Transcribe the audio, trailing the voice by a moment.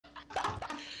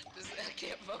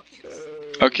focus.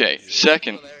 Okay,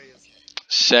 second.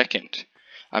 Hilarious.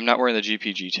 I'm not wearing the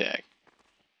GPG tag.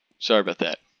 Sorry about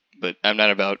that. But I'm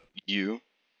not about you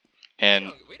and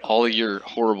We don't all of care. your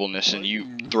horribleness and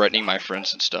you threatening my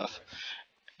friends and stuff.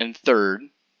 And third.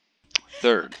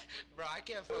 Bro, I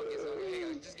can't focus. Okay, hang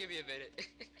on. Just give me a minute.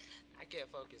 I can't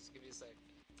focus. Give me a sec.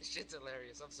 This shit's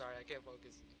hilarious. I'm sorry. I can't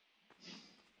focus.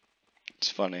 It's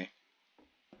funny.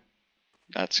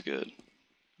 That's good.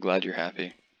 Glad you're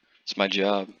happy. It's my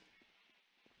job.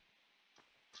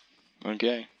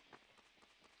 Okay.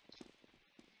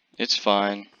 It's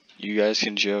fine. You guys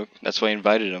can joke. That's why I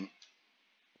invited him.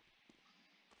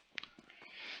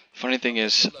 Funny thing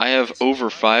is, I have over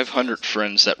 500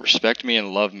 friends that respect me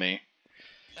and love me.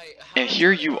 Hey, And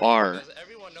here you are. Because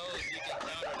everyone knows you can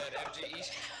counter that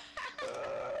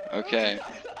MGE. Okay.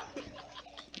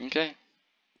 Okay.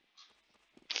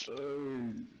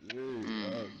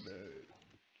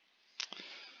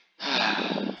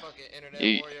 Fucking internet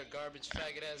warrior, garbage,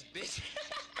 faggot ass bitch.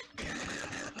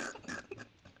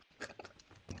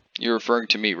 You're referring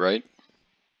to me, right?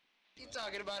 You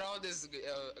talking about all this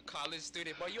college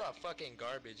student? Boy, you are fucking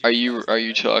garbage. Are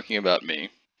you talking about me?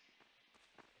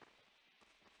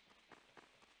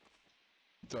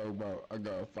 Talk about I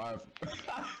got 5.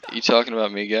 You talking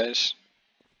about me, guys?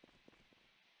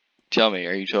 Tell me,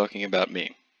 are you talking about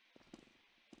me?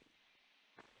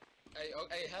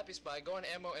 Hey, Happy Spy, go on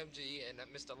Ammo MGE and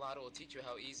Mr. Lotto will teach you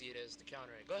how easy it is to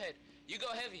counter it. Go ahead. You go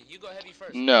heavy. You go heavy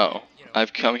first. No, You know,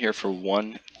 I've come here for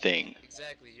one thing.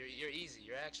 Exactly. You're easy.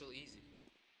 You're actual easy.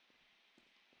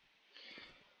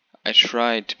 I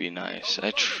tried to be nice.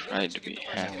 I tried to be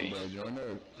happy.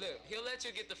 Look, he'll let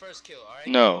you get the first kill, alright?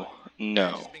 No, You're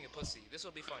no. just being a pussy. This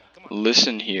will be fun. Come on.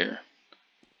 Listen here.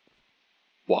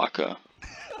 Waka.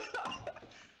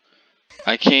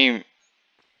 I came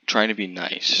trying to be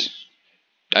nice.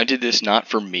 I did this not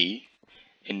for me,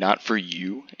 and not for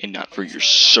you, and not for your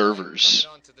servers.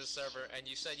 Onto this server and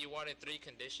you said you wanted 3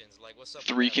 conditions. Like, what's up?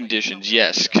 3 conditions,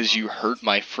 yes, because you hurt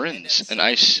my friends, and I.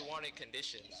 You wanted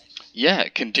conditions. Yeah,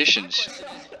 conditions.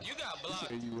 You got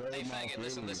blocked. Hey, faggot,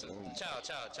 listen.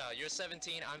 Chow. You're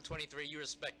 17, I'm 23, you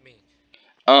respect me.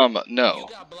 No.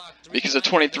 Because a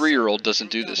 23-year-old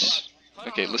doesn't do this.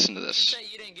 Okay, listen to this. You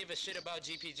say you didn't give a shit about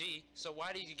GPG, so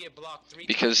why did you get blocked 3 times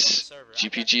because on the server?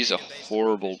 GPG is a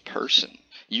horrible person.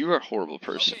 You are a horrible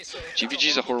person. Okay, so GPG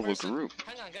is a horrible group.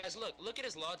 Hang on, guys, look at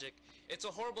his logic. It's a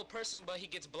horrible person, but he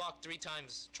gets blocked 3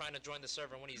 times trying to join the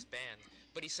server when he's banned.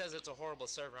 But he says it's a horrible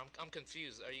server. I'm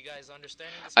confused. Are you guys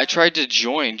understanding this? I tried to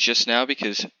join just now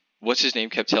because what's his name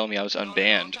kept telling me I was unbanned.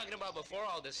 No, I'm talking about before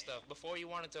all this stuff. Before you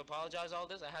wanted to apologize all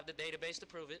this, I have the database to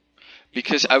prove it.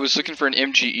 Because I was looking for an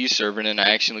MGE server and I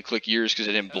accidentally clicked yours because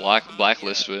I didn't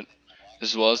blacklist it.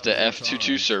 As well as the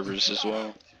F22 servers as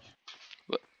well.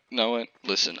 But, no, what?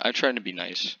 Listen, I'm trying to be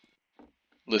nice.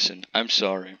 Listen, I'm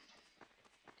sorry.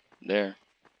 There.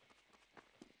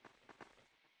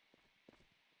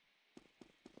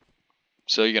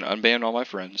 So you're gonna unban all my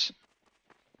friends.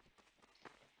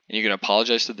 And you're gonna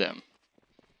apologize to them.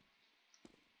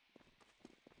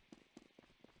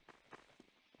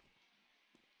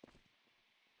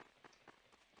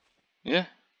 Yeah,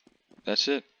 that's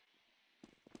it.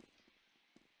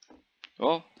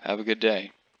 Well, have a good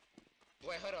day.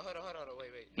 Wait, hold on,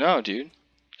 wait. No, dude.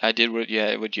 I did what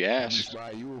you asked.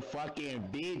 You a fucking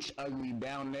bitch, ugly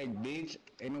down neck bitch.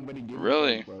 Ain't nobody giving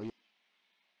Really? a fuck, bro.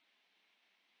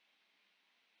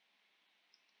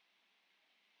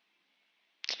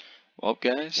 Well,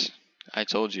 guys, I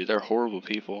told you, they're horrible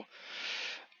people.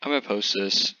 I'm gonna post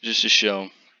this just to show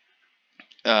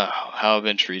how I've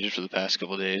been treated for the past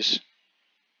couple days.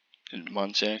 And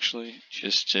months, actually.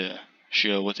 Just to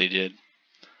show what they did.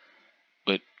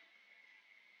 But,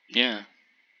 yeah.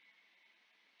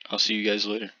 I'll see you guys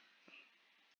later.